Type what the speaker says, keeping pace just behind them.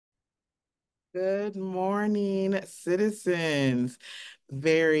Good morning, citizens.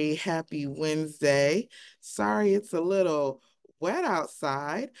 Very happy Wednesday. Sorry it's a little wet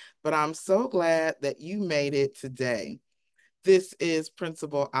outside, but I'm so glad that you made it today. This is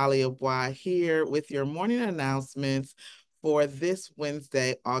Principal Ali Abwai here with your morning announcements for this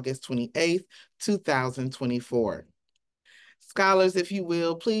Wednesday, August 28th, 2024. Scholars, if you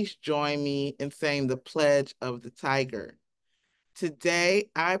will, please join me in saying the Pledge of the Tiger. Today,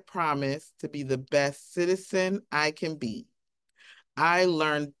 I promise to be the best citizen I can be. I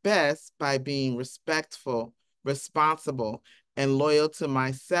learn best by being respectful, responsible, and loyal to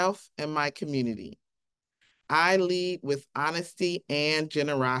myself and my community. I lead with honesty and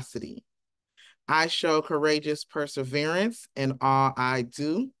generosity. I show courageous perseverance in all I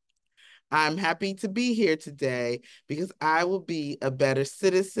do. I'm happy to be here today because I will be a better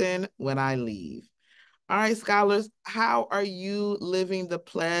citizen when I leave. All right, scholars, how are you living the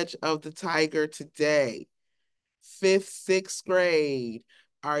pledge of the tiger today? Fifth, sixth grade,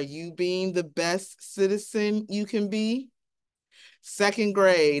 are you being the best citizen you can be? Second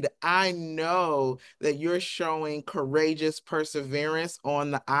grade, I know that you're showing courageous perseverance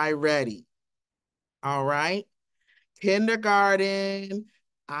on the I ready. All right. Kindergarten,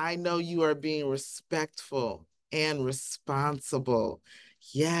 I know you are being respectful and responsible.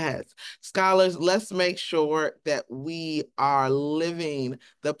 Yes. Scholars, let's make sure that we are living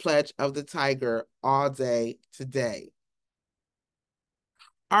the pledge of the tiger all day today.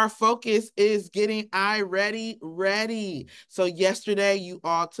 Our focus is getting I ready. So yesterday you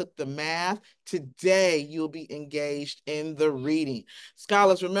all took the math. Today you'll be engaged in the reading.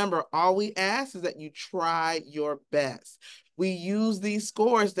 Scholars, remember, all we ask is that you try your best. We use these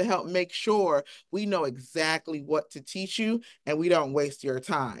scores to help make sure we know exactly what to teach you and we don't waste your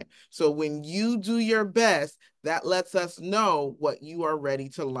time. So when you do your best, that lets us know what you are ready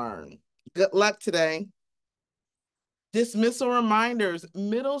to learn. Good luck today. Dismissal reminders,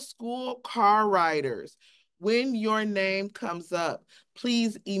 middle school car riders. When your name comes up,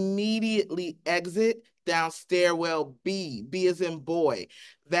 please immediately exit down stairwell B. B is in boy.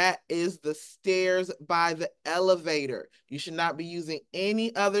 That is the stairs by the elevator. You should not be using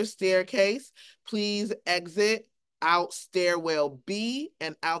any other staircase. Please exit out stairwell B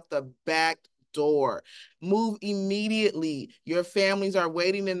and out the back door. Move immediately. Your families are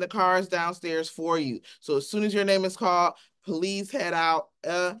waiting in the cars downstairs for you. So as soon as your name is called, please head out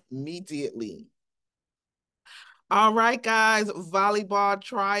immediately. All right, guys, volleyball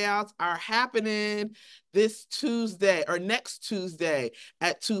tryouts are happening this Tuesday or next Tuesday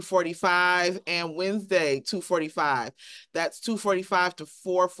at 2:45 and Wednesday 2:45. That's 2:45 to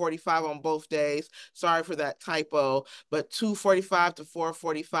 4:45 on both days. Sorry for that typo, but 2:45 to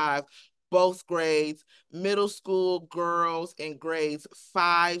 4:45 both grades, middle school girls in grades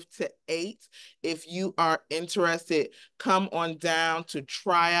 5 to 8. If you are interested, come on down to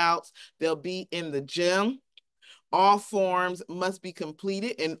tryouts. They'll be in the gym. All forms must be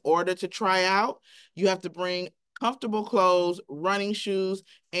completed in order to try out. You have to bring comfortable clothes, running shoes,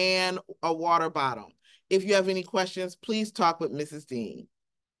 and a water bottle. If you have any questions, please talk with Mrs. Dean.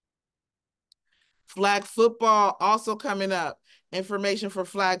 Flag football also coming up. Information for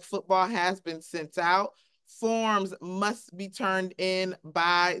flag football has been sent out. Forms must be turned in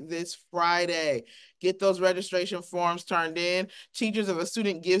by this Friday. Get those registration forms turned in. Teachers, if a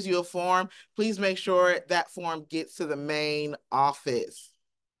student gives you a form, please make sure that form gets to the main office.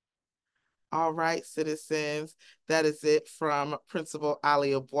 All right, citizens, that is it from Principal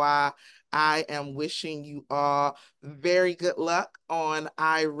Ali Abois. I am wishing you all very good luck on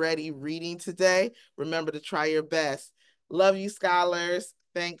I Ready reading today. Remember to try your best. Love you, scholars.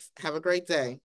 Thanks. Have a great day.